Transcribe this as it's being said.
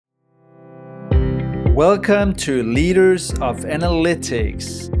Welcome to Leaders of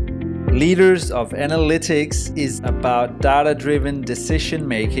Analytics. Leaders of Analytics is about data-driven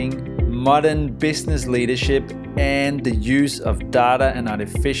decision-making, modern business leadership, and the use of data and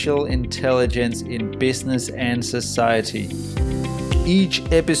artificial intelligence in business and society. Each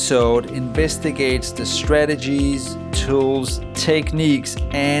episode investigates the strategies, tools, techniques,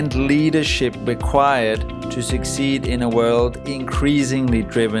 and leadership required to succeed in a world increasingly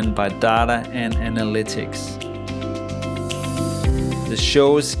driven by data and analytics. The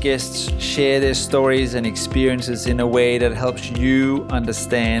show's guests share their stories and experiences in a way that helps you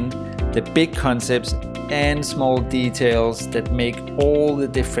understand the big concepts and small details that make all the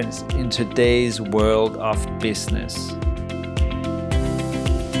difference in today's world of business.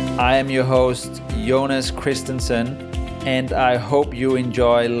 I am your host, Jonas Christensen, and I hope you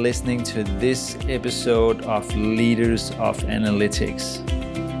enjoy listening to this episode of Leaders of Analytics.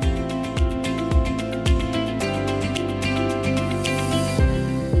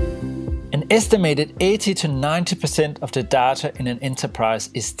 An estimated 80 to 90% of the data in an enterprise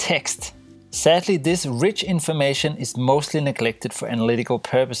is text. Sadly, this rich information is mostly neglected for analytical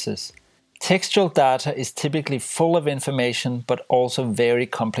purposes. Textual data is typically full of information, but also very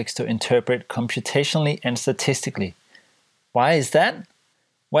complex to interpret computationally and statistically. Why is that?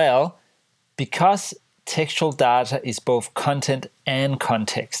 Well, because textual data is both content and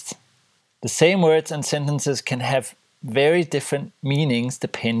context. The same words and sentences can have very different meanings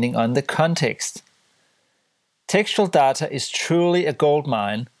depending on the context. Textual data is truly a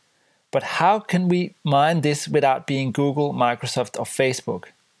goldmine, but how can we mine this without being Google, Microsoft, or Facebook?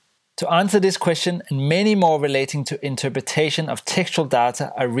 To answer this question and many more relating to interpretation of textual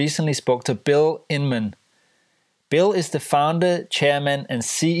data, I recently spoke to Bill Inman. Bill is the founder, chairman, and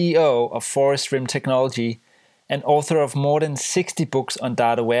CEO of Forest Rim Technology and author of more than 60 books on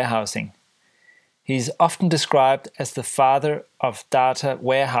data warehousing. He is often described as the father of data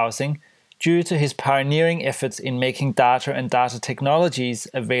warehousing due to his pioneering efforts in making data and data technologies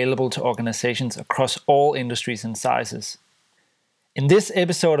available to organizations across all industries and sizes. In this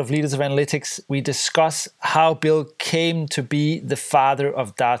episode of Leaders of Analytics, we discuss how Bill came to be the father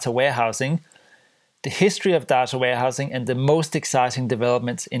of data warehousing, the history of data warehousing, and the most exciting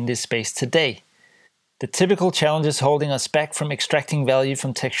developments in this space today. The typical challenges holding us back from extracting value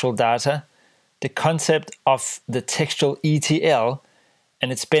from textual data, the concept of the textual ETL,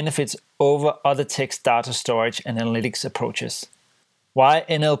 and its benefits over other text data storage and analytics approaches. Why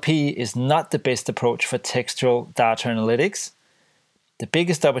NLP is not the best approach for textual data analytics, the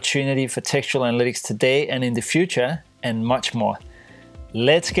biggest opportunity for textual analytics today and in the future, and much more.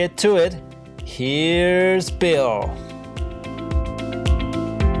 Let's get to it. Here's Bill.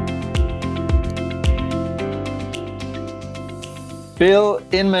 Bill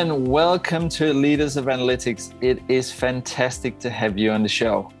Inman, welcome to Leaders of Analytics. It is fantastic to have you on the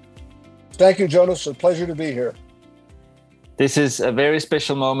show. Thank you, Jonas. A pleasure to be here. This is a very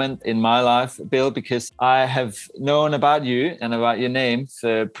special moment in my life, Bill, because I have known about you and about your name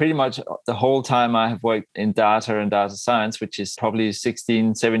for pretty much the whole time I have worked in data and data science, which is probably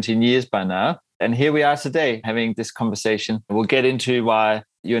 16, 17 years by now. And here we are today having this conversation. We'll get into why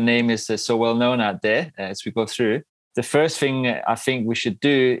your name is so well known out there as we go through. The first thing I think we should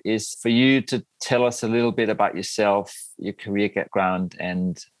do is for you to tell us a little bit about yourself, your career background,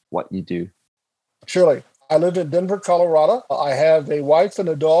 and what you do. Surely. I live in Denver, Colorado. I have a wife and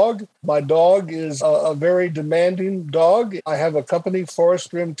a dog. My dog is a very demanding dog. I have a company,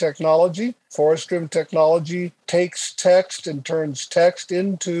 Forest Rim Technology. Forest Rim Technology takes text and turns text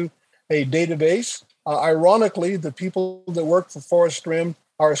into a database. Ironically, the people that work for Forest Rim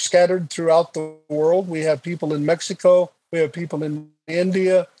are scattered throughout the world. We have people in Mexico. We have people in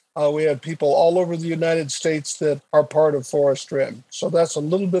India. We have people all over the United States that are part of Forest Rim. So that's a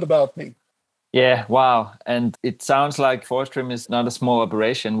little bit about me. Yeah, wow. And it sounds like Forest Rim is not a small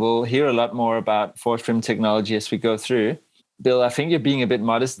operation. We'll hear a lot more about Forest Rim Technology as we go through. Bill, I think you're being a bit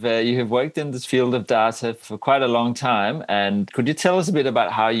modest there. You have worked in this field of data for quite a long time. And could you tell us a bit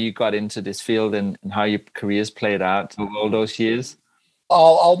about how you got into this field and how your career's played out over all those years?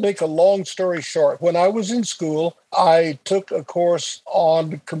 I'll make a long story short. When I was in school, I took a course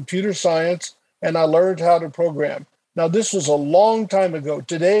on computer science and I learned how to program. Now, this was a long time ago.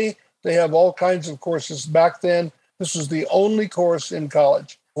 Today, they have all kinds of courses. Back then, this was the only course in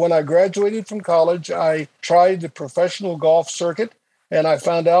college. When I graduated from college, I tried the professional golf circuit, and I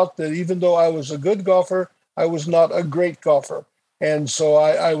found out that even though I was a good golfer, I was not a great golfer. And so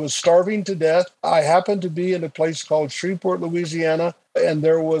I was starving to death. I happened to be in a place called Shreveport, Louisiana, and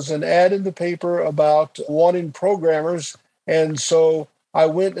there was an ad in the paper about wanting programmers. And so I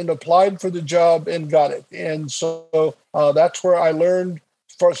went and applied for the job and got it. And so that's where I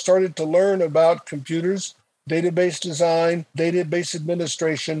started to learn about computers, database design, database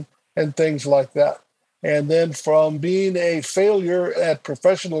administration, and things like that. And then from being a failure at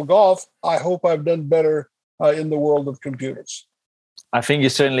professional golf, I hope I've done better in the world of computers. I think you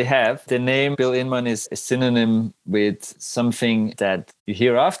certainly have. The name Bill Inman is a synonym with something that you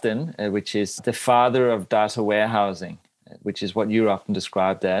hear often, which is the father of data warehousing, which is what you're often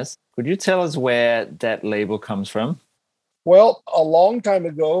described as. Could you tell us where that label comes from? Well, a long time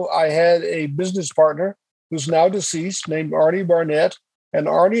ago, I had a business partner who's now deceased named Arnie Barnett. And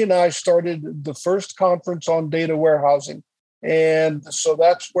Arnie and I started the first conference on data warehousing. And so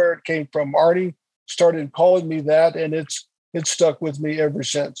that's where it came from. Arnie started calling me that, and it's stuck with me ever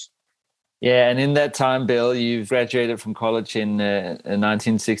since. Yeah, and in that time, Bill, you've graduated from college in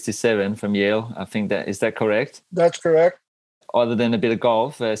 1967 from Yale. I think is that correct? That's correct. Other than a bit of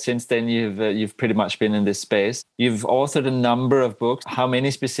golf, since then you've pretty much been in this space. You've authored a number of books. How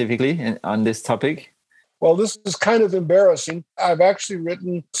many specifically on this topic? Well, this is kind of embarrassing. I've actually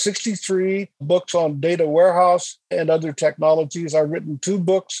written 63 books on data warehouse and other technologies. I've written 2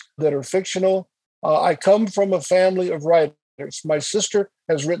 books that are fictional. I come from a family of writers. My sister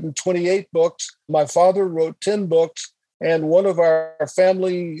has written 28 books. My father wrote 10 books. And one of our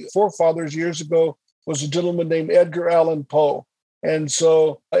family forefathers years ago was a gentleman named Edgar Allan Poe. And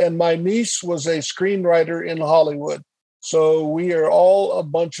my niece was a screenwriter in Hollywood. So we are all a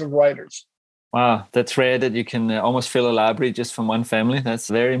bunch of writers. Wow, that's rare that you can almost fill a library just from one family. That's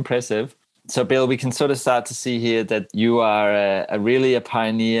very impressive. So, Bill, we can sort of start to see here that you are really a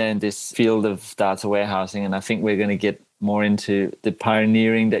pioneer in this field of data warehousing. And I think we're going to get more into the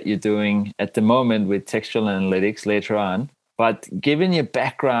pioneering that you're doing at the moment with textual analytics later on. But given your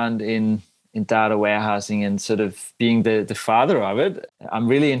background in data warehousing and sort of being the father of it, I'm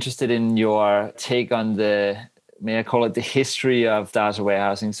really interested in your take on may I call it the history of data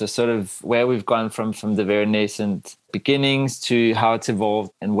warehousing? So sort of where we've gone from the very nascent beginnings to how it's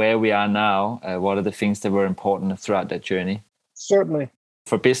evolved and where we are now. What are the things that were important throughout that journey? Certainly.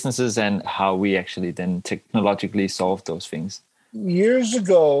 For businesses and how we actually then technologically solve those things. Years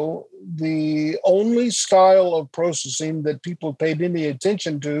ago, the only style of processing that people paid any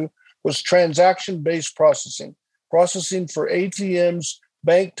attention to was transaction-based processing for ATMs,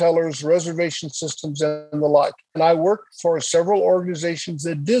 bank tellers, reservation systems, and the like. And I worked for several organizations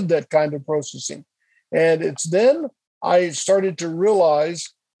that did that kind of processing. And it's then I started to realize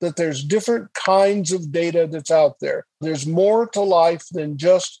that there's different kinds of data that's out there. There's more to life than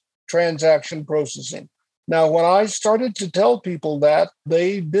just transaction processing. Now, when I started to tell people that,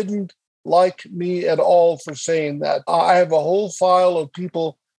 they didn't like me at all for saying that. I have a whole file of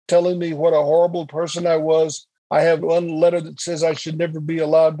people telling me what a horrible person I was. I have one letter that says I should never be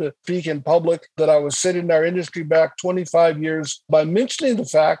allowed to speak in public, that I was setting our industry back 25 years by mentioning the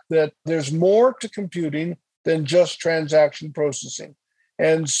fact that there's more to computing than just transaction processing.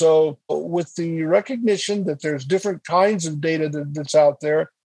 And so with the recognition that there's different kinds of data that's out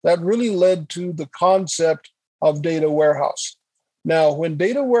there, that really led to the concept of data warehouse. Now, when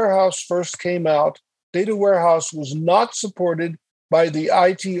data warehouse first came out, data warehouse was not supported by the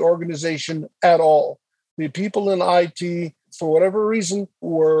IT organization at all. The people in IT, for whatever reason,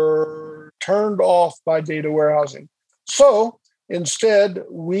 were turned off by data warehousing. So instead,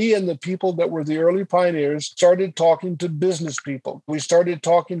 we and the people that were the early pioneers started talking to business people. We started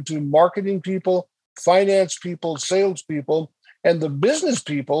talking to marketing people, finance people, sales people, and the business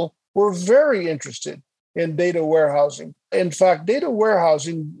people were very interested in data warehousing. In fact, data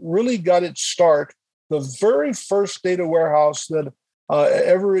warehousing really got its start. The very first data warehouse that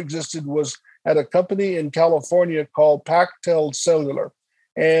ever existed was at a company in California called Pactel Cellular.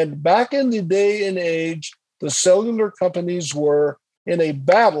 And back in the day and age, the cellular companies were in a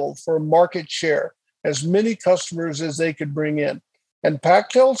battle for market share, as many customers as they could bring in. And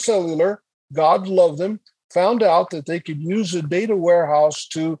Pactel Cellular, God love them, found out that they could use a data warehouse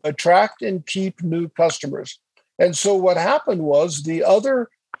to attract and keep new customers. And so what happened was the other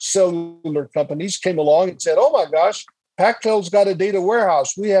cellular companies came along and said, oh my gosh, Pactel's got a data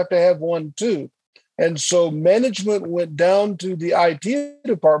warehouse. We have to have one too. And so management went down to the IT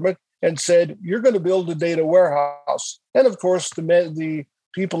department and said, you're going to build a data warehouse. And of course, the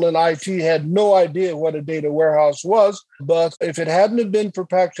people in IT had no idea what a data warehouse was. But if it hadn't have been for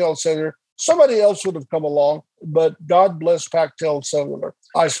Pactel Cellular, somebody else would have come along. But God bless Pactel Cellular.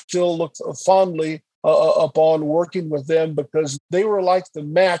 I still look fondly upon working with them because they were like the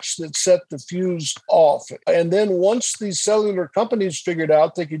match that set the fuse off. And then once these cellular companies figured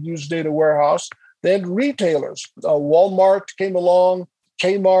out they could use data warehouse, then retailers, Walmart came along,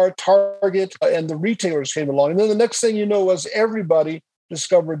 Kmart, Target, and the retailers came along. And then the next thing you know was everybody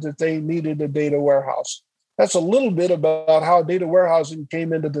discovered that they needed a data warehouse. That's a little bit about how data warehousing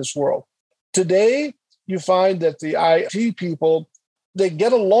came into this world. Today, you find that the IT people, they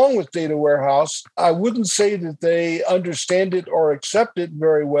get along with data warehouse. I wouldn't say that they understand it or accept it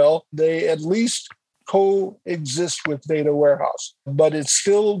very well. They at least coexist with data warehouse, but it's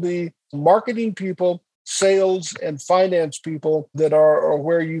still the marketing people, sales and finance people that are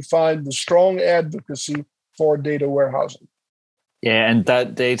where you find the strong advocacy for data warehousing. Yeah, and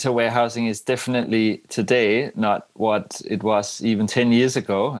that data warehousing is definitely today not what it was even 10 years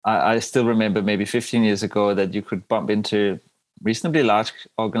ago. I still remember maybe 15 years ago that you could bump into reasonably large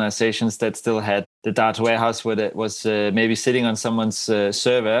organizations that still had the data warehouse where it was maybe sitting on someone's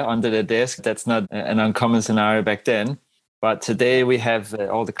server under their desk. That's not an uncommon scenario back then. But today we have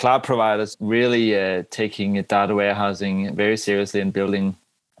all the cloud providers really taking data warehousing very seriously and building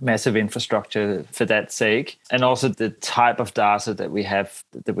massive infrastructure for that sake. And also the type of data that we have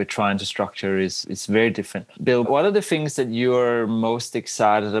that we're trying to structure is very different. Bill, what are the things that you're most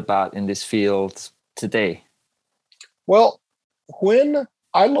excited about in this field today? Well, when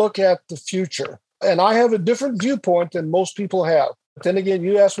I look at the future, and I have a different viewpoint than most people have. But then again,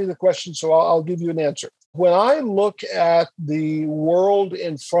 you asked me the question, so I'll give you an answer. When I look at the world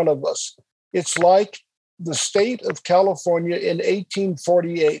in front of us, it's like the state of California in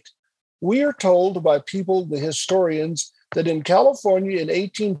 1848. We are told by people, the historians, that in California in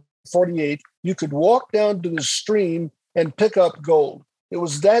 1848, you could walk down to the stream and pick up gold. It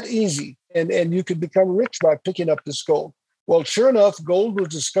was that easy, and you could become rich by picking up this gold. Well, sure enough, gold was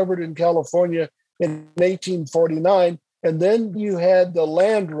discovered in California in 1849, and then you had the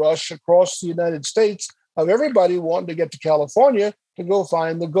land rush across the United States of everybody wanting to get to California to go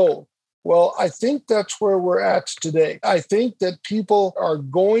find the gold. Well, I think that's where we're at today. I think that people are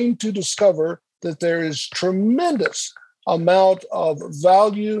going to discover that there is tremendous amount of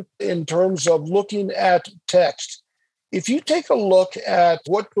value in terms of looking at text. If you take a look at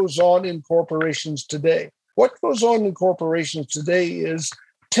what goes on in corporations today, what goes on in corporations today is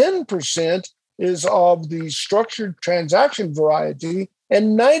 10% is of the structured transaction variety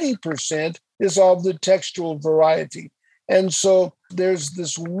and 90% is of the textual variety. And so there's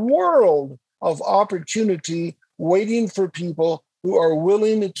this world of opportunity waiting for people who are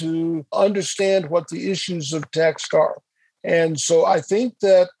willing to understand what the issues of text are. And so I think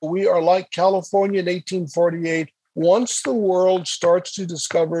that we are like California in 1848. Once the world starts to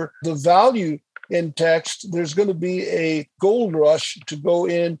discover the value in text, there's going to be a gold rush to go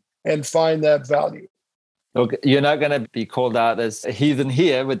in and find that value. Look, you're not going to be called out as a heathen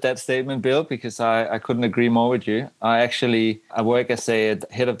here with that statement, Bill, because I couldn't agree more with you. I work as a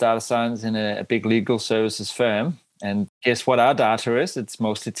head of data science in a big legal services firm. And guess what our data is? It's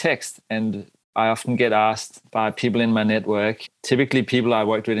mostly text. And I often get asked by people in my network, typically people I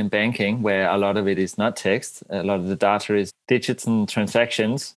worked with in banking, where a lot of it is not text. A lot of the data is digits and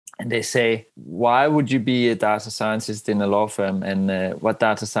transactions. And they say, why would you be a data scientist in a law firm? And what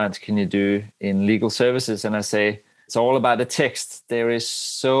data science can you do in legal services? And I say, it's all about the text. There is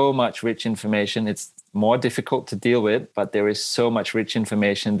so much rich information. It's more difficult to deal with, but there is so much rich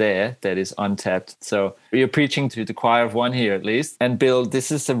information there that is untapped. So you're preaching to the choir of one here, at least. And Bill,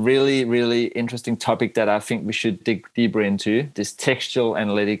 this is a really, really interesting topic that I think we should dig deeper into, this textual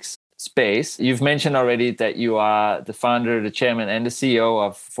analytics space. You've mentioned already that you are the founder, the chairman, and the CEO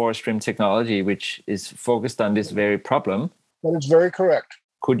of Forest Rim Technology, which is focused on this very problem. That is very correct.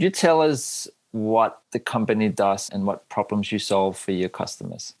 Could you tell us what the company does and what problems you solve for your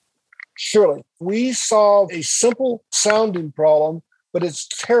customers? Surely. We solve a simple sounding problem, but it's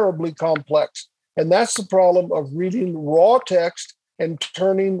terribly complex. And that's the problem of reading raw text and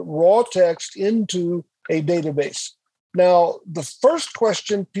turning raw text into a database. Now, the first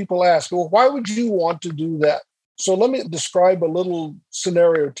question people ask, well, why would you want to do that? So let me describe a little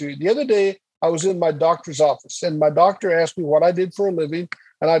scenario to you. The other day, I was in my doctor's office, and my doctor asked me what I did for a living,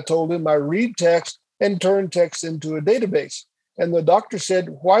 and I told him I read text and turn text into a database. And the doctor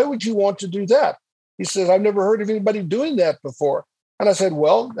said, why would you want to do that? He says, I've never heard of anybody doing that before. And I said,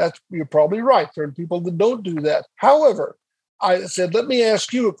 well, you're probably right. There are people that don't do that. However, I said, let me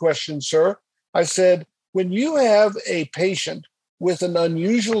ask you a question, sir. I said, when you have a patient with an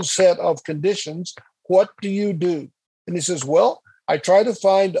unusual set of conditions, what do you do? And he says, well, I try to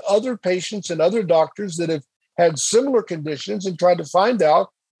find other patients and other doctors that have had similar conditions and try to find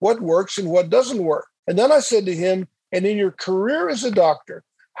out what works and what doesn't work. And then I said to him, and in your career as a doctor,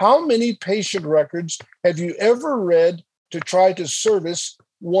 how many patient records have you ever read to try to service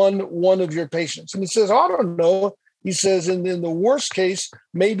one of your patients? And he says, I don't know, He says, in the worst case,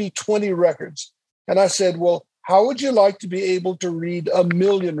 maybe 20 records. And I said, well, how would you like to be able to read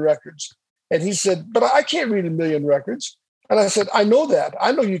 1,000,000 records? And he said, but I can't read 1,000,000 records. And I said, I know that.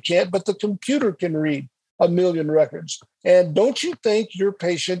 I know you can't, but the computer can read 1,000,000 records. And don't you think your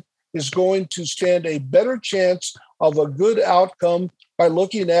patient is going to stand a better chance of a good outcome by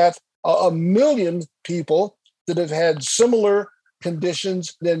looking at 1,000,000 people that have had similar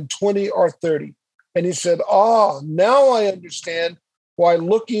conditions than 20 or 30? And he said, now I understand why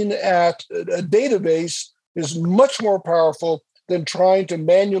looking at a database is much more powerful than trying to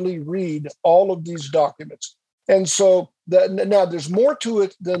manually read all of these documents. And so now there's more to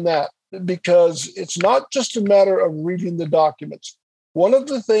it than that, because it's not just a matter of reading the documents. One of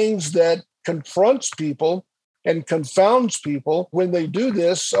the things that confronts people and confounds people when they do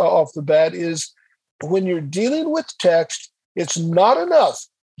this off the bat is when you're dealing with text, it's not enough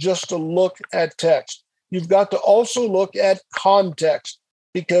just to look at text. You've got to also look at context,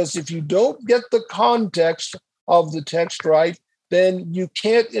 because if you don't get the context of the text right, then you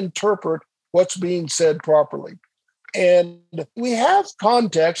can't interpret what's being said properly. And we have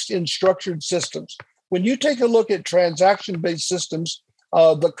context in structured systems. When you take a look at transaction-based systems,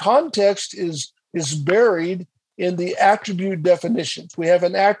 the context is buried in the attribute definitions. We have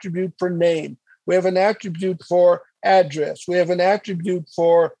an attribute for name. We have an attribute for address. We have an attribute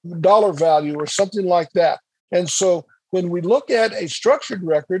for dollar value or something like that. And so when we look at a structured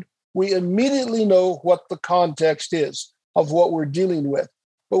record, we immediately know what the context is of what we're dealing with.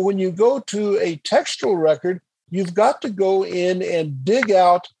 But when you go to a textual record, you've got to go in and dig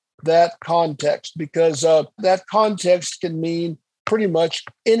out that context, because that context can mean pretty much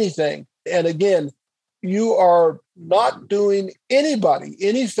anything. And again, you are not doing anybody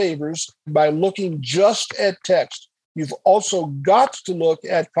any favors by looking just at text. You've also got to look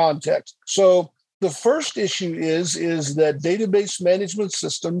at context. So the first issue is that database management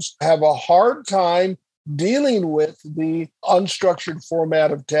systems have a hard time dealing with the unstructured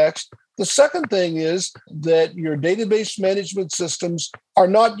format of text. The second thing is that your database management systems are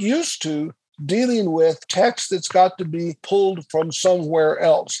not used to dealing with text that's got to be pulled from somewhere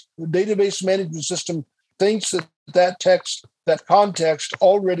else. The database management system thinks that text, that context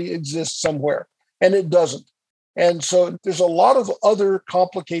already exists somewhere, and it doesn't. And so there's a lot of other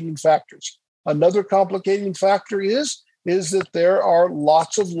complicating factors. Another complicating factor is that there are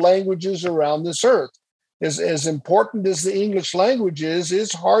lots of languages around this earth. As important as the English language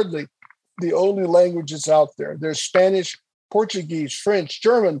is hardly the only language that's out there. There's Spanish, Portuguese, French,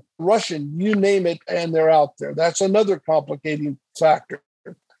 German, Russian, you name it, and they're out there. That's another complicating factor.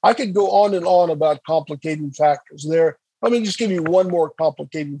 I could go on and on about complicating factors there. Let me just give you one more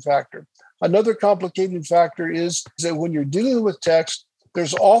complicating factor. Another complicating factor is that when you're dealing with text,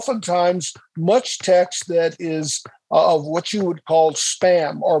 there's oftentimes much text that is of what you would call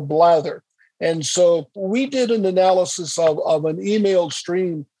spam or blather. And so we did an analysis of an email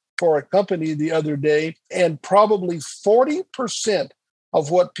stream for a company the other day, and probably 40% of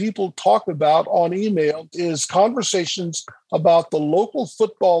what people talk about on email is conversations about the local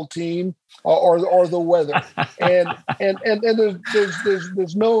football team or the weather. And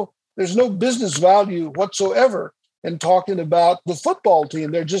there's no business value whatsoever in talking about the football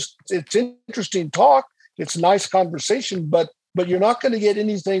team. It's interesting talk, it's nice conversation, but you're not going to get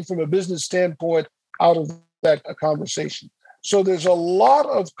anything from a business standpoint out of that conversation. So there's a lot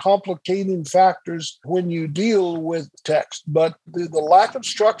of complicating factors when you deal with text, but the lack of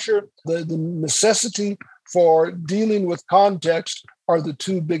structure, the necessity for dealing with context are the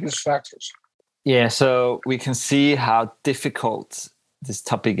two biggest factors. Yeah, so we can see how difficult this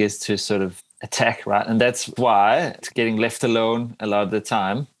topic is to sort of attack, right? And that's why it's getting left alone a lot of the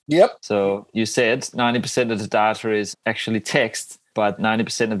time. Yep. So you said 90% of the data is actually text, but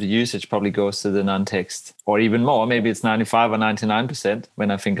 90% of the usage probably goes to the non-text, or even more. Maybe it's 95 or 99%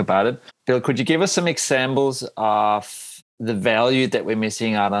 when I think about it. Bill, could you give us some examples of the value that we're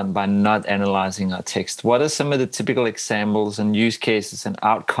missing out on by not analyzing our text? What are some of the typical examples and use cases and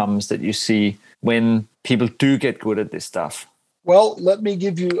outcomes that you see when people do get good at this stuff? Well, let me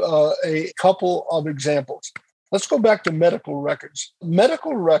give you a couple of examples. Let's go back to medical records.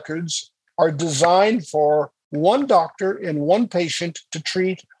 Medical records are designed for one doctor and one patient to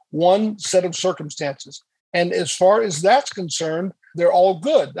treat one set of circumstances. And as far as that's concerned, they're all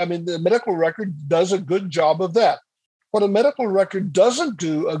good. I mean, the medical record does a good job of that. What a medical record doesn't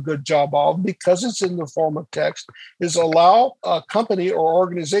do a good job of, because it's in the form of text, is allow a company or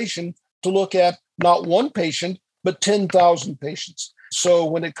organization to look at not one patient, but 10,000 patients. So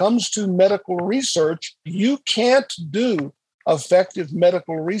when it comes to medical research, you can't do effective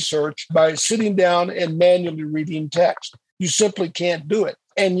medical research by sitting down and manually reading text. You simply can't do it.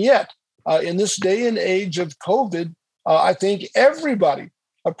 And yet, in this day and age of COVID, I think everybody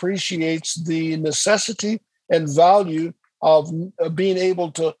appreciates the necessity and value of being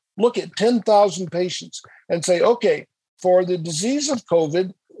able to look at 10,000 patients and say, okay, for the disease of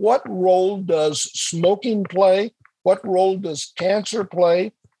COVID, what role does smoking play? What role does cancer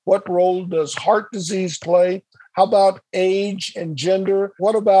play? What role does heart disease play? How about age and gender?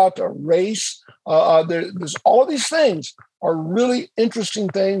 What about race? There's all of these things are really interesting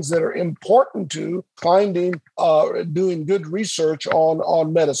things that are important to doing good research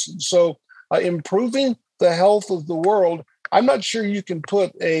on medicine. So improving the health of the world, I'm not sure you can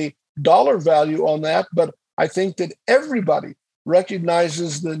put a dollar value on that, but I think that everybody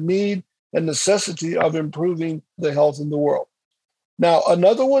recognizes the need and necessity of improving the health in the world. Now,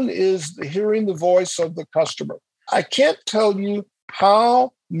 another one is hearing the voice of the customer. I can't tell you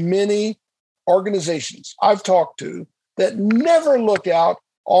how many organizations I've talked to that never look out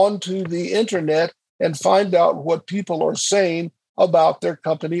onto the internet and find out what people are saying about their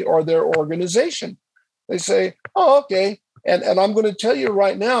company or their organization. They say, oh, okay. And I'm going to tell you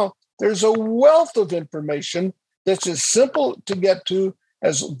right now, there's a wealth of information that's as simple to get to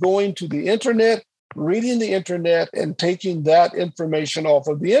as going to the internet, reading the internet, and taking that information off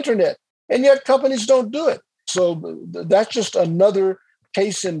of the internet. And yet companies don't do it. So that's just another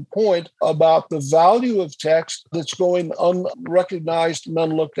case in point about the value of text that's going unrecognized and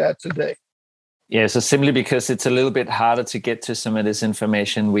unlooked at today. Yeah, so simply because it's a little bit harder to get to some of this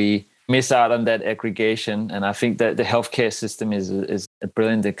information, we miss out on that aggregation. And I think that the healthcare system is a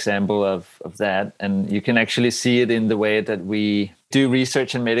brilliant example of that. And you can actually see it in the way that we do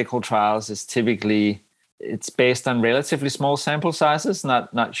research in medical trials. Is typically it's based on relatively small sample sizes,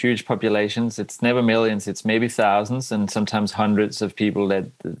 not huge populations. It's never millions, it's maybe thousands and sometimes hundreds of people that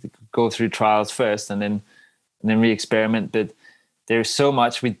go through trials first and then we experiment. But there's so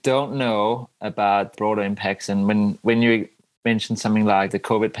much we don't know about broader impacts. And when you mention something like the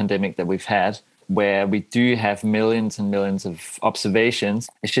COVID pandemic that we've had, where we do have millions and millions of observations,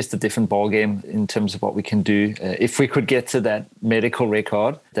 it's just a different ballgame in terms of what we can do. If we could get to that medical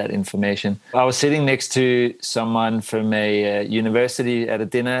record, that information. I was sitting next to someone from a university at a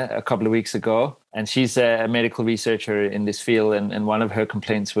dinner a couple of weeks ago, and she's a medical researcher in this field. And one of her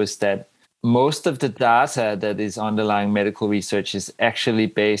complaints was that most of the data that is underlying medical research is actually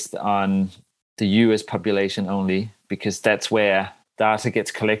based on the US population only, because that's where data gets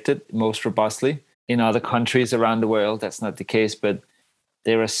collected most robustly. In other countries around the world, that's not the case, but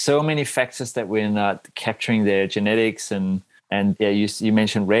there are so many factors that we're not capturing there, genetics and yeah, you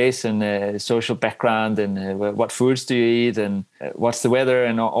mentioned race and social background and what foods do you eat and what's the weather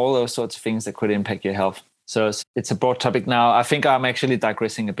and all those sorts of things that could impact your health. So it's a broad topic now. I think I'm actually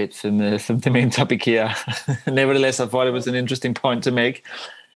digressing a bit from the main topic here. Nevertheless, I thought it was an interesting point to make.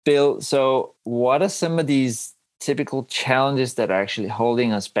 Bill, so what are some of these typical challenges that are actually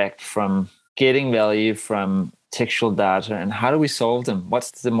holding us back from getting value from textual data, and how do we solve them?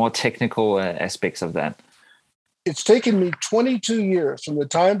 What's the more technical aspects of that? It's taken me 22 years from the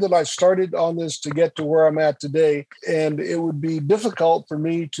time that I started on this to get to where I'm at today, and it would be difficult for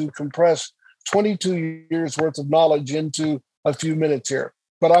me to compress 22 years worth of knowledge into a few minutes here,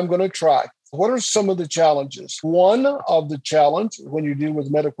 but I'm going to try. What are some of the challenges? One of the challenge when you deal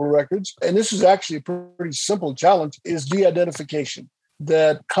with medical records, and this is actually a pretty simple challenge, is de-identification.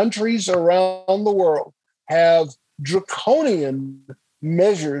 That countries around the world have draconian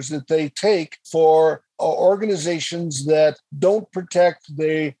measures that they take for organizations that don't protect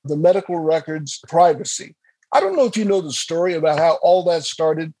the medical records privacy. I don't know if you know the story about how all that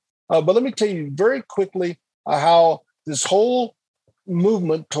started, but let me tell you very quickly how this whole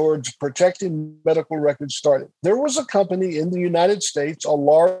movement towards protecting medical records started. There was a company in the United States, a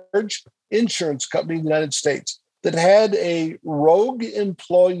large insurance company in the United States, that had a rogue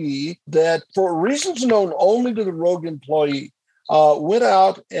employee that, for reasons known only to the rogue employee, went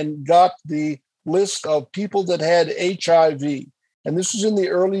out and got the list of people that had HIV. And this was in the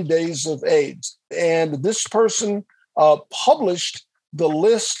early days of AIDS. And this person published the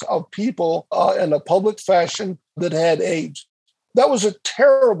list of people in a public fashion that had AIDS. That was a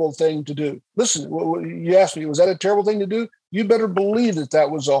terrible thing to do. Listen, you asked me, was that a terrible thing to do? You better believe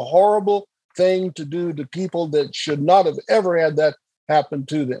that was a horrible thing to do to people that should not have ever had that happen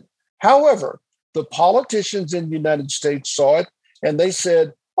to them. However, the politicians in the United States saw it and they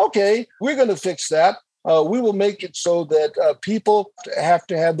said, okay, we're going to fix that. We will make it so that people have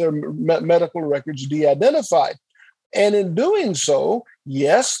to have their medical records de-identified. And in doing so,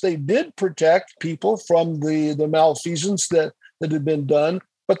 yes, they did protect people from the malfeasance that had been done,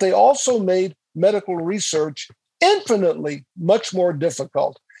 but they also made medical research infinitely much more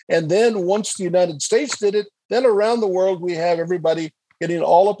difficult. And then once the United States did it, then around the world, we have everybody getting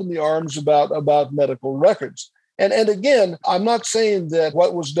all up in the arms about medical records. And again, I'm not saying that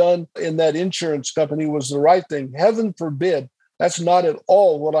what was done in that insurance company was the right thing. Heaven forbid. That's not at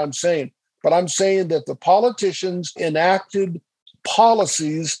all what I'm saying. But I'm saying that the politicians enacted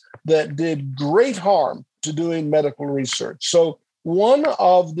policies that did great harm to doing medical research. So one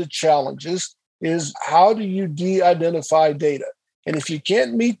of the challenges is, how do you de-identify data? And if you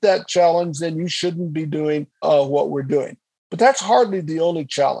can't meet that challenge, then you shouldn't be doing what we're doing. But that's hardly the only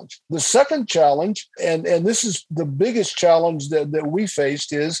challenge. The second challenge, and this is the biggest challenge that we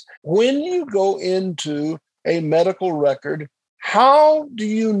faced, is when you go into a medical record, how do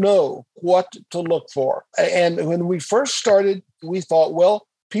you know what to look for? And when we first started, we thought, well,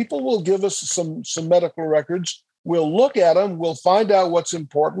 people will give us some medical records. We'll look at them. We'll find out what's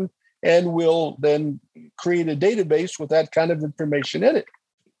important, and we'll then create a database with that kind of information in it.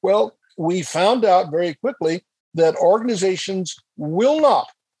 Well, we found out very quickly that organizations will not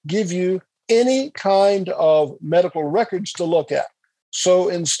give you any kind of medical records to look at. So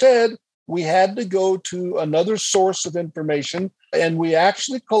instead, we had to go to another source of information, and we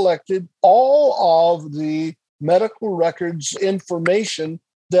actually collected all of the medical records information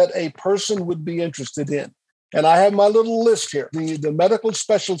that a person would be interested in. And I have my little list here. The medical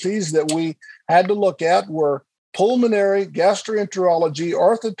specialties that we had to look at were pulmonary, gastroenterology,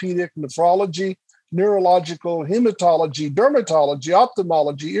 orthopedic, nephrology, neurological, hematology, dermatology,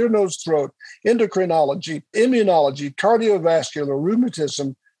 ophthalmology, ear, nose, throat, endocrinology, immunology, cardiovascular,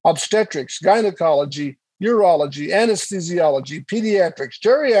 rheumatism, obstetrics, gynecology, urology, anesthesiology, pediatrics,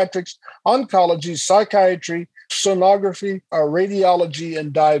 geriatrics, oncology, psychiatry, sonography, radiology,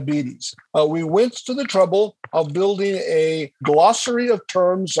 and diabetes. We went to the trouble of building a glossary of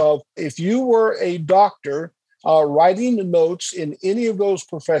terms of, if you were a doctor writing notes in any of those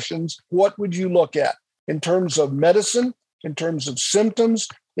professions, what would you look at in terms of medicine, in terms of symptoms,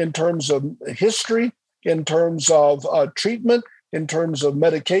 in terms of history, in terms of treatment, in terms of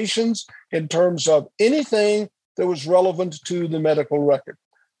medications, in terms of anything that was relevant to the medical record.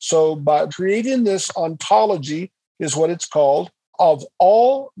 So by creating this ontology, is what it's called, of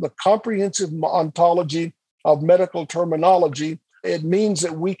all the comprehensive ontology of medical terminology, it means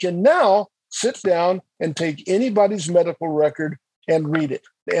that we can now sit down and take anybody's medical record and read it.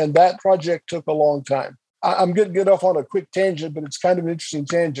 And that project took a long time. I'm going to get off on a quick tangent, but it's kind of an interesting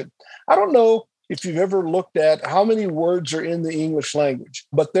tangent. I don't know if you've ever looked at how many words are in the English language,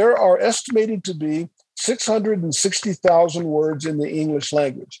 but there are estimated to be 660,000 words in the English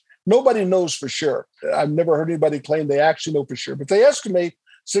language. Nobody knows for sure. I've never heard anybody claim they actually know for sure, but they estimate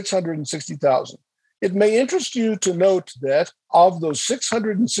 660,000. It may interest you to note that of those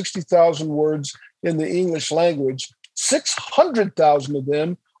 660,000 words in the English language, 600,000 of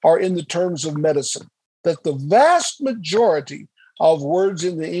them are in the terms of medicine, that the vast majority of words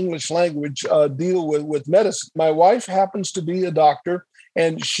in the English language deal with medicine. My wife happens to be a doctor,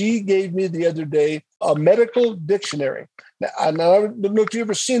 and she gave me the other day a medical dictionary. Now, I don't know if you've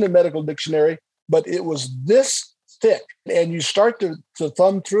ever seen a medical dictionary, but it was this thick. And you start to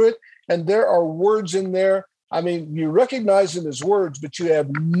thumb through it, and there are words in there. I mean, you recognize them as words, but you have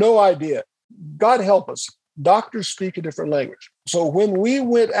no idea. God help us. Doctors speak a different language. So when we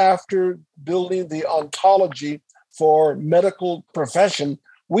went after building the ontology for medical profession,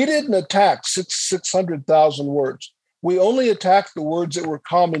 we didn't attack 600,000 words. We only attacked the words that were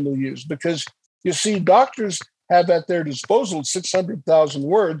commonly used, because you see, doctors have at their disposal 600,000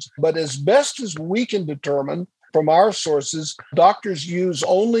 words, but as best as we can determine from our sources, doctors use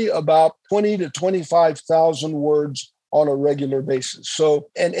only about 20 to 25,000 words on a regular basis. So,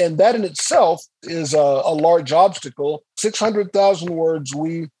 and that in itself is a large obstacle. 600,000 words,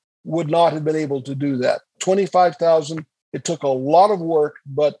 we would not have been able to do that. 25,000, it took a lot of work,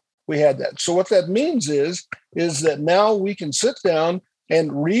 but we had that. So what that means is that now we can sit down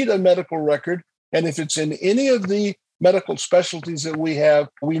and read a medical record. And if it's in any of the medical specialties that we have,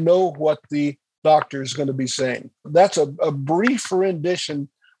 we know what the doctor is going to be saying. That's a brief rendition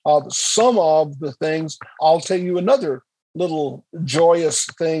of some of the things. I'll tell you another little joyous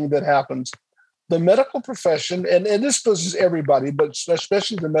thing that happens. The medical profession, and this is everybody, but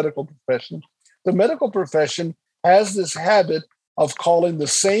especially the medical profession has this habit of calling the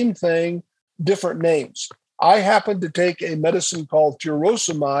same thing different names. I happen to take a medicine called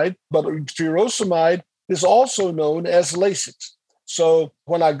furosemide, but furosemide is also known as Lasix. So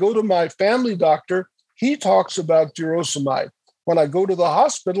when I go to my family doctor, he talks about furosemide. When I go to the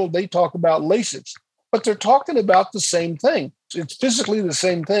hospital, they talk about Lasix, but they're talking about the same thing. It's physically the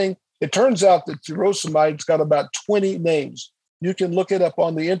same thing. It turns out that furosemide's got about 20 names. You can look it up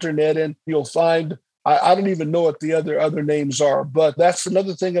on the internet and you'll find, I don't even know what the other names are, but that's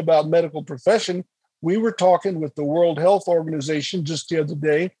another thing about medical profession. We were talking with the World Health Organization just the other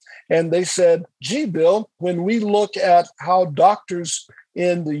day, and they said, gee, Bill, when we look at how doctors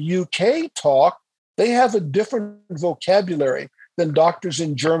in the UK talk, they have a different vocabulary than doctors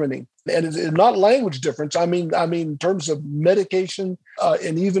in Germany. And it's not language difference. I mean, in terms of medication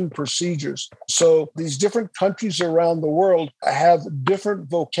and even procedures. So these different countries around the world have different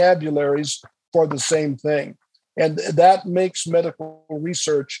vocabularies for the same thing. And that makes medical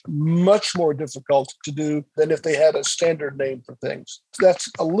research much more difficult to do than if they had a standard name for things.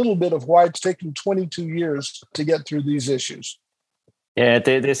 That's a little bit of why it's taken 22 years to get through these issues. Yeah,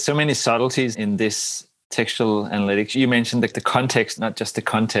 there's so many subtleties in this textual analytics. You mentioned the context, not just the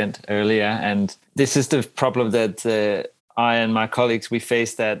content earlier. And this is the problem that I and my colleagues, we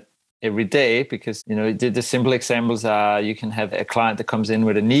face that every day, because, the simple examples are you can have a client that comes in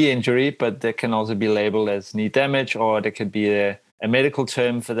with a knee injury, but that can also be labeled as knee damage, or there could be a medical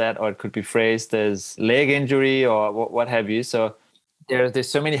term for that, or it could be phrased as leg injury or what have you. So there's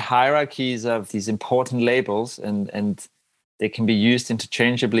so many hierarchies of these important labels, and they can be used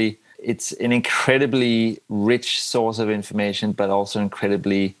interchangeably. It's an incredibly rich source of information, but also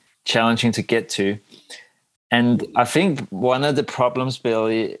incredibly challenging to get to. And I think one of the problems, Bill,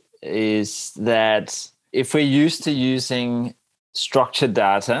 is that if we're used to using structured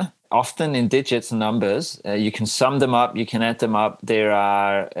data, often in digits and numbers, you can sum them up, you can add them up. There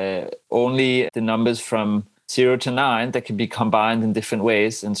are only the numbers from 0 to 9 that can be combined in different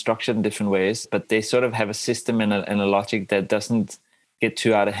ways and structured in different ways, but they sort of have a system and a logic that doesn't get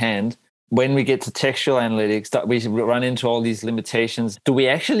too out of hand. When we get to textual analytics, we run into all these limitations. Do we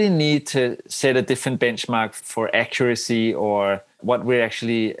actually need to set a different benchmark for accuracy or what we're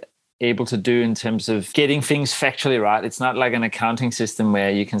actually able to do in terms of getting things factually right? It's not like an accounting system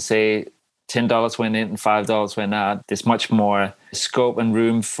where you can say $10 went in and $5 went out. There's much more scope and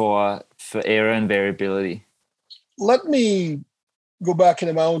room for error and variability. Let me go back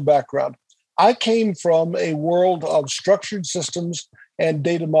into my own background. I came from a world of structured systems and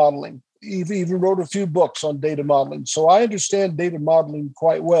data modeling. Even wrote a few books on data modeling. So I understand data modeling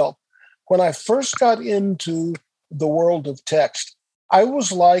quite well. When I first got into the world of text, I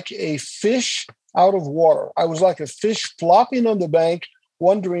was like a fish out of water. I was like a fish flopping on the bank,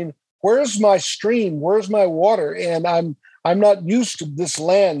 wondering, where's my stream? Where's my water? And I'm not used to this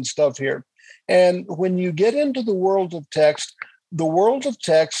land stuff here. And when you get into the world of text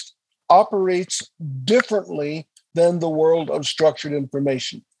operates differently than the world of structured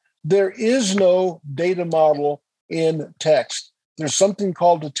information. There is no data model in text. There's something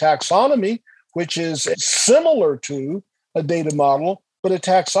called a taxonomy, which is similar to a data model, but a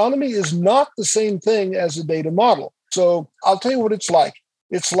taxonomy is not the same thing as a data model. So I'll tell you what it's like.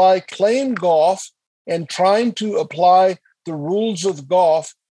 It's like playing golf and trying to apply the rules of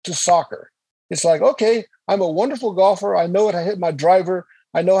golf to soccer. It's like, okay, I'm a wonderful golfer. I know how to hit my driver.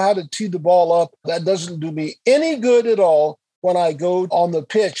 I know how to tee the ball up. That doesn't do me any good at all when I go on the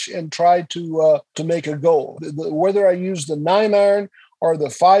pitch and try to make a goal. Whether I use the 9-iron or the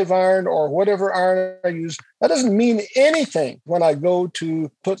 5-iron or whatever iron I use, that doesn't mean anything when I go to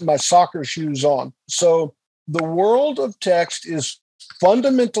put my soccer shoes on. So the world of text is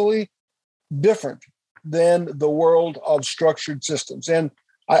fundamentally different than the world of structured systems. And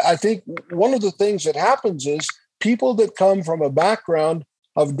I think one of the things that happens is people that come from a background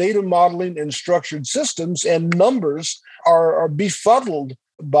of data modeling and structured systems and numbers are befuddled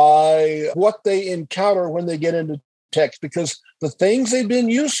by what they encounter when they get into text, because the things they've been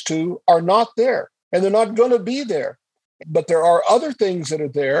used to are not there and they're not going to be there. But there are other things that are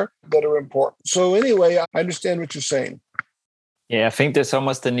there that are important. So anyway, I understand what you're saying. Yeah, I think there's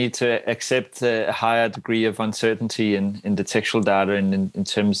almost a need to accept a higher degree of uncertainty in the textual data and in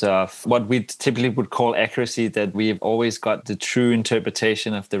terms of what we typically would call accuracy, that we have always got the true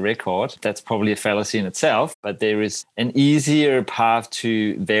interpretation of the record. That's probably a fallacy in itself, but there is an easier path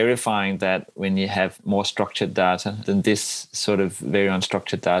to verifying that when you have more structured data than this sort of very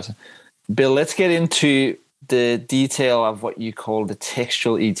unstructured data. Bill, let's get into the detail of what you call the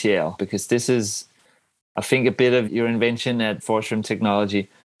textual ETL, because this is, I think, a bit of your invention at Fortran Technology.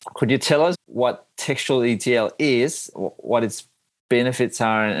 Could you tell us what textual ETL is, what its benefits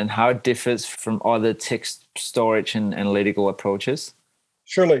are, and how it differs from other text storage and analytical approaches?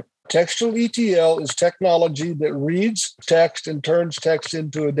 Surely. Textual ETL is technology that reads text and turns text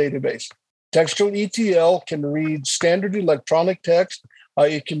into a database. Textual ETL can read standard electronic text.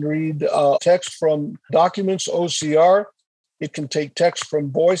 It can read text from documents, OCR. It can take text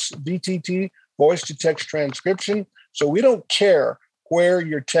from voice, VTT, voice to text transcription. So we don't care where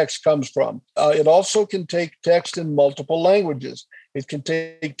your text comes from. It also can take text in multiple languages. It can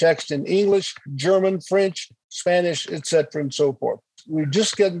take text in English, German, French, Spanish, etc., and so forth. We're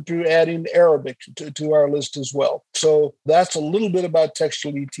just getting through adding Arabic to our list as well. So that's a little bit about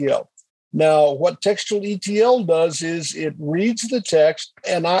textual ETL. Now, what textual ETL does is it reads the text,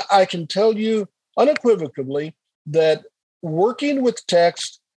 and I can tell you unequivocally that working with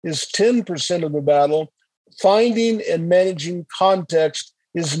text is 10% of the battle. Finding and managing context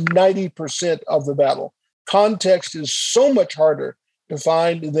is 90% of the battle. Context is so much harder to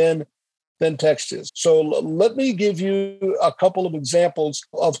find than text is. So let me give you a couple of examples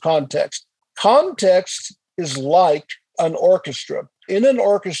of context. Context is like an orchestra. In an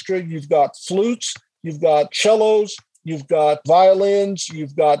orchestra, you've got flutes, you've got cellos, you've got violins,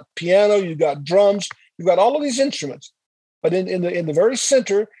 you've got piano, you've got drums, you've got all of these instruments. But in the very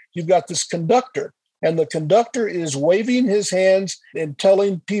center, you've got this conductor. And the conductor is waving his hands and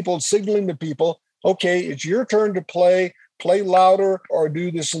telling people, signaling to people, okay, it's your turn to play louder, or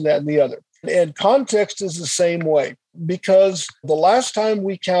do this and that and the other. And context is the same way, because the last time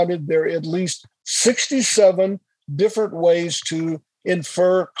we counted, there are at least 67 different ways to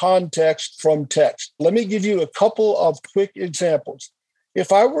infer context from text. Let me give you a couple of quick examples.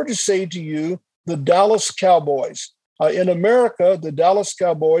 If I were to say to you, the Dallas Cowboys, in America, the Dallas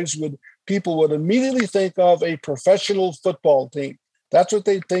Cowboys people would immediately think of a professional football team. That's what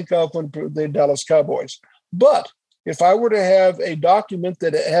they think of when the Dallas Cowboys. But if I were to have a document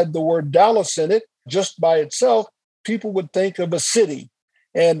that had the word Dallas in it, just by itself, people would think of a city.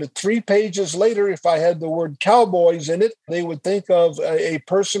 And 3 pages later, if I had the word Cowboys in it, they would think of a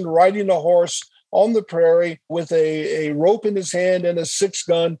person riding a horse on the prairie with a rope in his hand and a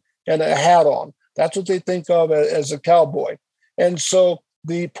 6-gun and a hat on. That's what they think of as a cowboy. And so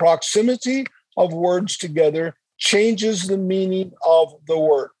the proximity of words together changes the meaning of the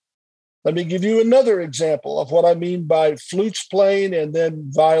word. Let me give you another example of what I mean by flutes playing and then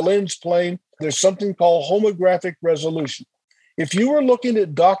violins playing. There's something called homographic resolution. If you were looking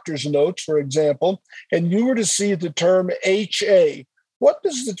at doctor's notes, for example, and you were to see the term HA, what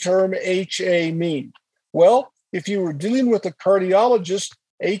does the term HA mean? Well, if you were dealing with a cardiologist,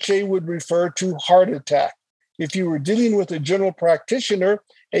 HA would refer to heart attack. If you were dealing with a general practitioner,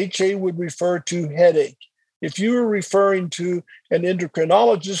 HA would refer to headache. If you were referring to an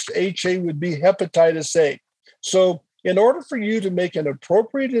endocrinologist, HA would be hepatitis A. So in order for you to make an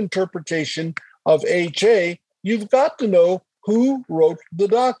appropriate interpretation of HA, you've got to know who wrote the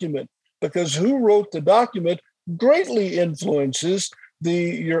document, because who wrote the document greatly influences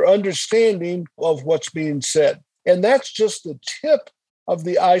your understanding of what's being said. And that's just the tip of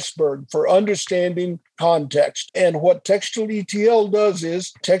the iceberg for understanding context. And what textual ETL does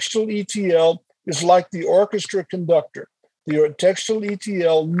is textual ETL is like the orchestra conductor. The textual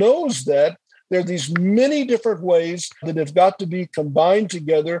ETL knows that there are these many different ways that have got to be combined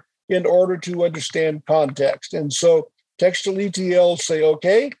together in order to understand context. And so textual ETL say,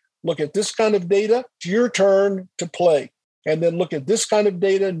 okay, look at this kind of data, it's your turn to play. And then look at this kind of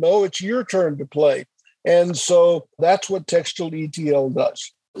data, no, it's your turn to play. And so that's what textual ETL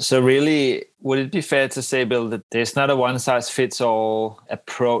does. So really, would it be fair to say, Bill, that there's not a one-size-fits-all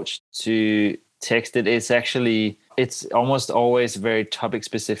approach to text? It's almost always very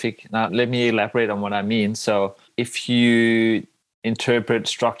topic-specific. Now, let me elaborate on what I mean. So if you interpret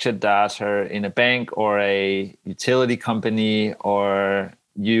structured data in a bank or a utility company or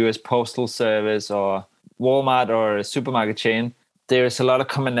US Postal Service or Walmart or a supermarket chain, there's a lot of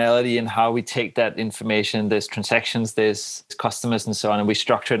commonality in how we take that information. There's transactions, there's customers and so on, and we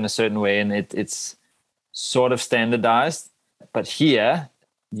structure it in a certain way, and it's sort of standardized. But here,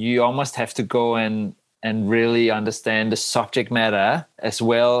 you almost have to go and really understand the subject matter as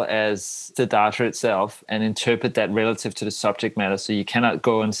well as the data itself and interpret that relative to the subject matter. So you cannot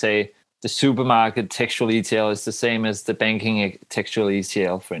go and say the supermarket textual ETL is the same as the banking textual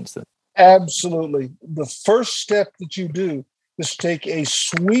ETL, for instance. Absolutely. The first step that you do is take a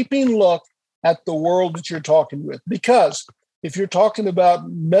sweeping look at the world that you're talking with. Because if you're talking about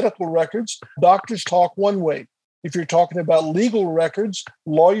medical records, doctors talk one way. If you're talking about legal records,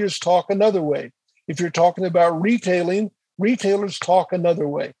 lawyers talk another way. If you're talking about retailing, retailers talk another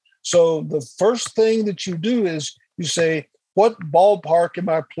way. So the first thing that you do is you say, what ballpark am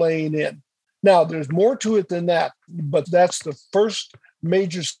I playing in? Now, there's more to it than that, but that's the first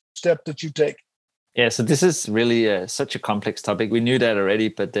major step that you take. Yeah, so this is really such a complex topic. We knew that already,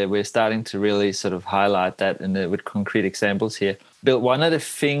 but we're starting to really sort of highlight that with concrete examples here. Bill, one of the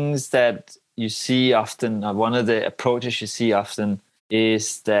things that you see often, one of the approaches you see often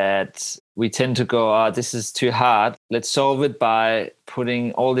is that we tend to go, this is too hard. Let's solve it by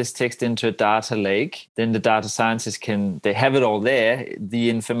putting all this text into a data lake. Then the data scientists they have it all there. The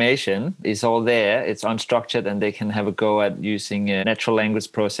information is all there. It's unstructured, and they can have a go at using natural language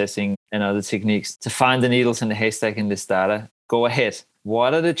processing and other techniques to find the needles in the haystack in this data. Go ahead.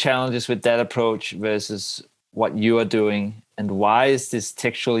 What are the challenges with that approach versus what you are doing? And why is this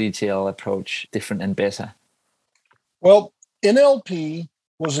textual ETL approach different and better? Well, NLP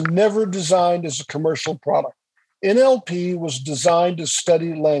was never designed as a commercial product. NLP was designed to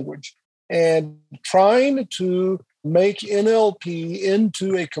study language, and trying to make NLP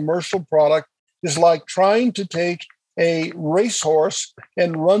into a commercial product is like trying to take a racehorse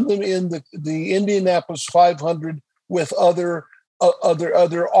and run them in the Indianapolis 500 with other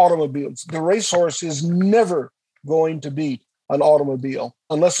automobiles. The racehorse is never going to beat an automobile,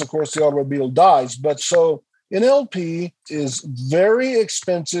 unless, of course, the automobile dies. But so NLP is very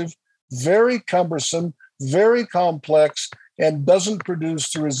expensive, very cumbersome, very complex, and doesn't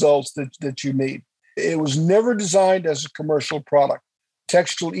produce the results that you need. It was never designed as a commercial product.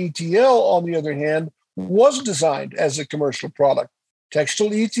 Textual ETL, on the other hand, was designed as a commercial product.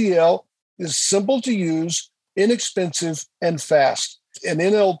 Textual ETL is simple to use, inexpensive, and fast. And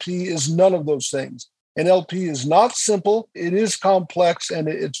NLP is none of those things. NLP is not simple, it is complex, and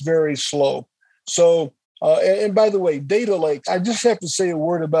it's very slow. So, and by the way, data lakes, I just have to say a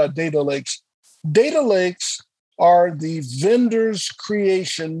word about data lakes. Data lakes are the vendor's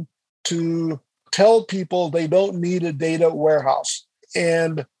creation to tell people they don't need a data warehouse.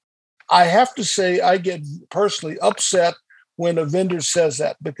 And I have to say, I get personally upset when a vendor says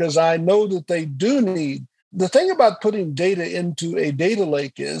that, because I know that they do need. The thing about putting data into a data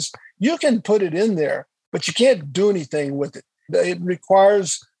lake is you can put it in there, but you can't do anything with it. It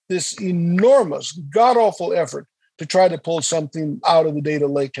requires this enormous, god-awful effort to try to pull something out of the data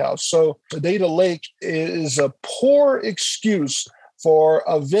lake house. So the data lake is a poor excuse for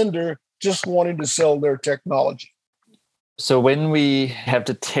a vendor just wanting to sell their technology. So when we have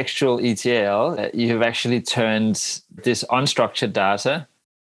the textual ETL, you have actually turned this unstructured data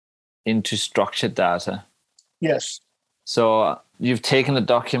into structured data. Yes. So you've taken a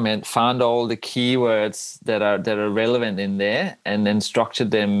document, found all the keywords that are relevant in there, and then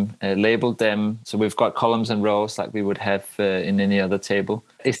structured them, labeled them. So we've got columns and rows like we would have in any other table.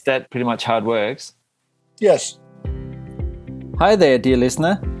 Is that pretty much how it works? Yes. Hi there, dear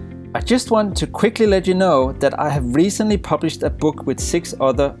listener. I just want to quickly let you know that I have recently published a book with 6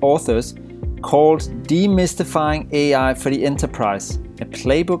 other authors called Demystifying AI for the Enterprise, a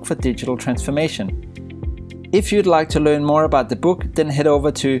playbook for digital transformation. If you'd like to learn more about the book, then head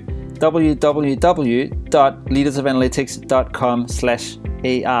over to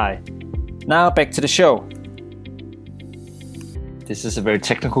www.leadersofanalytics.com/AI. Now back to the show. This is a very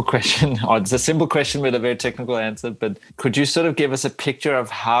technical question, or it's a simple question with a very technical answer, but could you sort of give us a picture of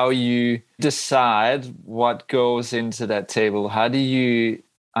how you decide what goes into that table? How do you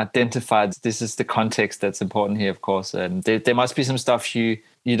identify this is the context that's important here, of course? And there must be some stuff you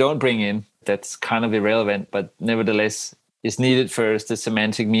don't bring in that's kind of irrelevant, but nevertheless is needed for the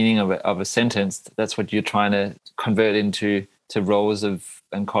semantic meaning of a sentence. That's what you're trying to convert into rows and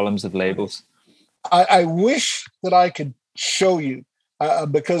columns of labels. I wish that I could show you,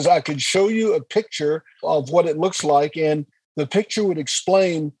 because I could show you a picture of what it looks like, and the picture would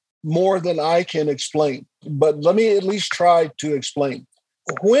explain more than I can explain. But let me at least try to explain.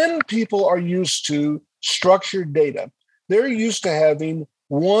 When people are used to structured data, they're used to having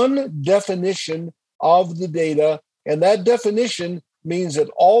one definition of the data, and that definition means that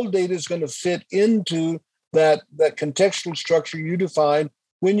all data is going to fit into that contextual structure you define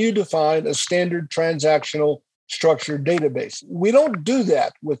when you define a standard transactional structured database. We don't do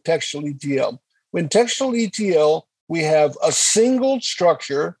that with textual ETL. When textual ETL, we have a single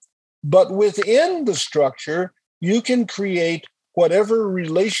structure, but within the structure, you can create whatever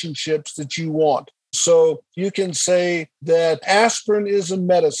relationships that you want. So you can say that aspirin is a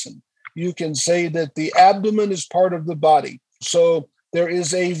medicine. You can say that the abdomen is part of the body. So there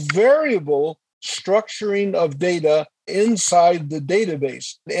is a variable structuring of data inside the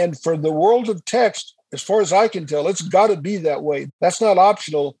database. And for the world of text, as far as I can tell, it's got to be that way. That's not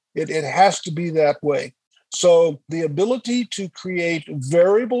optional. It has to be that way. So the ability to create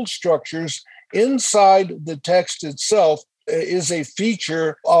variable structures inside the text itself is a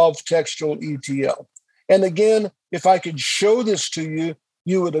feature of textual ETL. And again, if I could show this to you,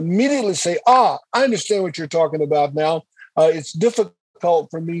 you would immediately say, I understand what you're talking about now. It's difficult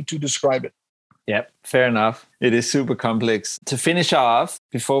for me to describe it. Yep, fair enough. It is super complex. To finish off,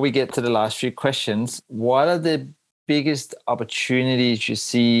 before we get to the last few questions, what are the biggest opportunities you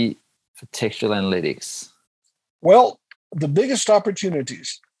see for textual analytics? Well, the biggest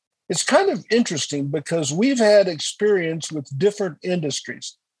opportunities. It's kind of interesting because we've had experience with different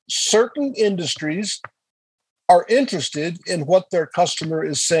industries. Certain industries are interested in what their customer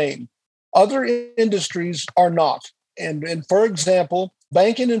is saying. Other industries are not. And for example,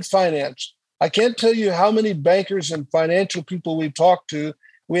 banking and finance. I can't tell you how many bankers and financial people we've talked to.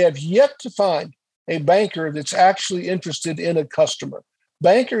 We have yet to find a banker that's actually interested in a customer.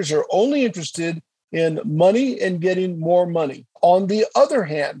 Bankers are only interested in money and getting more money. On the other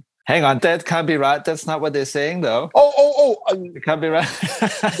hand, hang on, that can't be right. That's not what they're saying, though. It can't be right.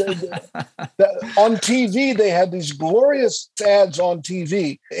 On TV, they had these glorious ads on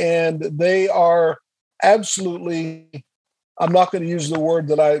TV, and they are absolutely, I'm not going to use the word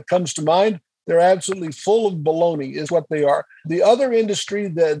that comes to mind. They're absolutely full of baloney is what they are. The other industry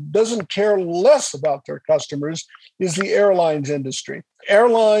that doesn't care less about their customers is the airlines industry.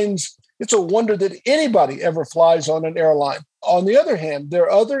 Airlines, it's a wonder that anybody ever flies on an airline. On the other hand, there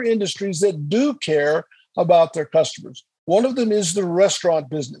are other industries that do care about their customers. One of them is the restaurant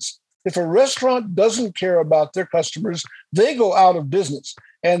business. If a restaurant doesn't care about their customers, they go out of business.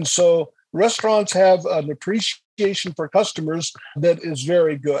 And so restaurants have an appreciation for customers that is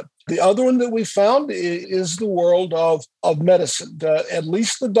very good. The other one that we found is the world of medicine. At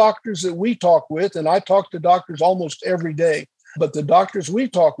least the doctors that we talk with, and I talk to doctors almost every day, but the doctors we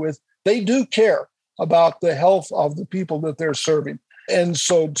talk with, they do care about the health of the people that they're serving. And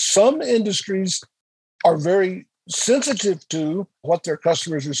so some industries are very sensitive to what their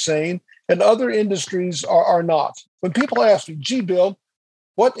customers are saying, and other industries are not. When people ask me, gee, Bill,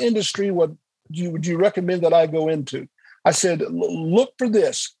 what industry would you recommend that I go into? I said, look for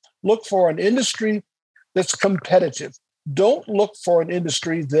this. Look for an industry that's competitive. Don't look for an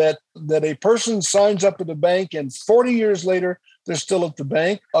industry that a person signs up at the bank and 40 years later, they're still at the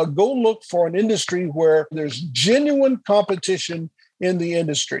bank. Go look for an industry where there's genuine competition in the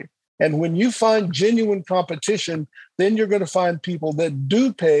industry. And when you find genuine competition, then you're going to find people that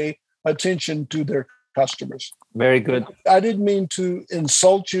do pay attention to their customers. Very good. I didn't mean to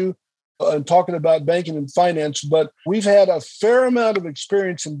insult you in talking about banking and finance, but we've had a fair amount of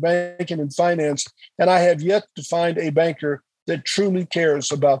experience in banking and finance, and I have yet to find a banker that truly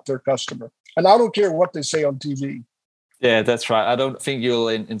cares about their customer. And I don't care what they say on TV. Yeah, that's right. I don't think you'll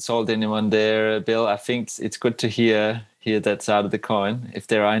insult anyone there, Bill. I think it's good to hear that side of the coin. If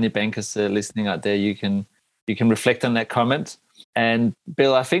there are any bankers listening out there, you can reflect on that comment. And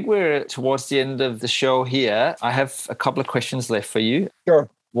Bill, I think we're towards the end of the show here. I have a couple of questions left for you. Sure.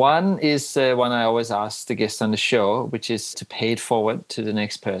 One is one I always ask the guests on the show, which is to pay it forward to the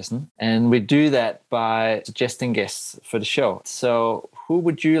next person. And we do that by suggesting guests for the show. So who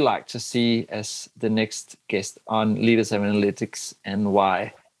would you like to see as the next guest on Leaders of Analytics, and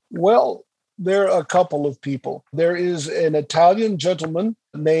why? Well, there are a couple of people. There is an Italian gentleman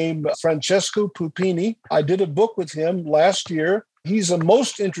named Francesco Pupini. I did a book with him last year. He's a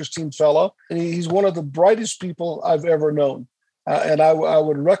most interesting fellow, and he's one of the brightest people I've ever known. And I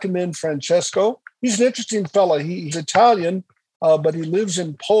would recommend Francesco. He's an interesting fellow. He's Italian, but he lives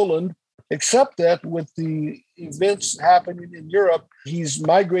in Poland, except that with the events happening in Europe, he's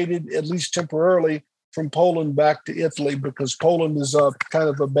migrated, at least temporarily, from Poland back to Italy, because Poland is kind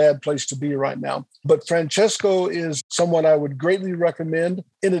of a bad place to be right now. But Francesco is someone I would greatly recommend.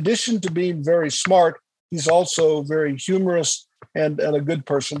 In addition to being very smart, he's also very humorous and a good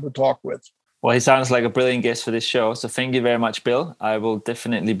person to talk with. Well, he sounds like a brilliant guest for this show. So thank you very much, Bill. I will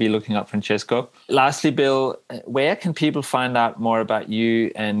definitely be looking up Francesco. Lastly, Bill, where can people find out more about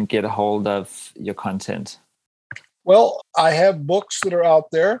you and get a hold of your content? Well, I have books that are out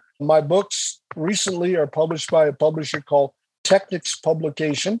there. My books recently are published by a publisher called Technics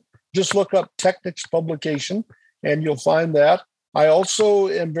Publication. Just look up Technics Publication and you'll find that. I also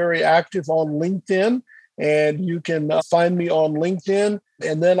am very active on LinkedIn, and you can find me on LinkedIn.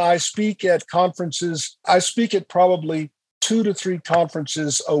 And then I speak at conferences. I speak at probably 2 to 3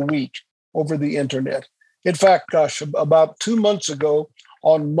 conferences a week over the internet. In fact, about 2 months ago,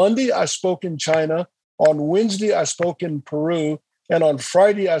 on Monday, I spoke in China. On Wednesday, I spoke in Peru. And on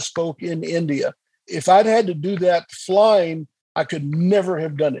Friday, I spoke in India. If I'd had to do that flying, I could never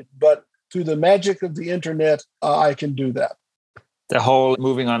have done it. But through the magic of the internet, I can do that. The whole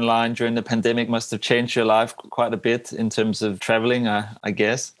moving online during the pandemic must have changed your life quite a bit in terms of traveling, I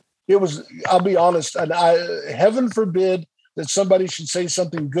guess. It was, I'll be honest, and heaven forbid that somebody should say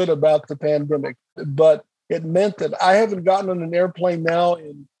something good about the pandemic. But it meant that I haven't gotten on an airplane now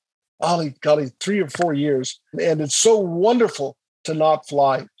in, golly, 3 or 4 years. And it's so wonderful to not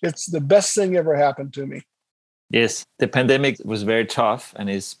fly. It's the best thing ever happened to me. Yes, the pandemic was very tough and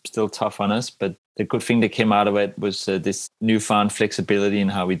is still tough on us. But the good thing that came out of it was this newfound flexibility in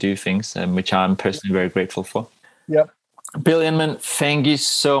how we do things, which I'm personally very grateful for. Yep. Bill Inman, thank you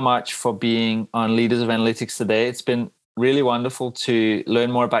so much for being on Leaders of Analytics today. It's been really wonderful to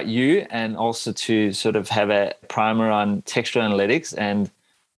learn more about you and also to sort of have a primer on textual analytics. And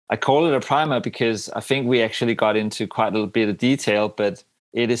I call it a primer because I think we actually got into quite a little bit of detail, but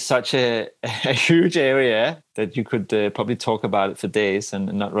it is such a huge area that you could probably talk about it for days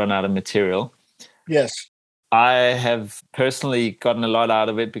and not run out of material. Yes. I have personally gotten a lot out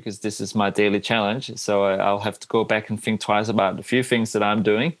of it because this is my daily challenge. So I'll have to go back and think twice about a few things that I'm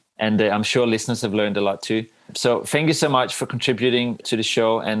doing. And I'm sure listeners have learned a lot too. So thank you so much for contributing to the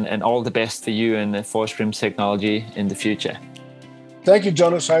show and all the best for you and the Forest Rim technology in the future. Thank you,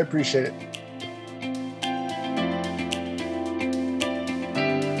 Jonas. I appreciate it.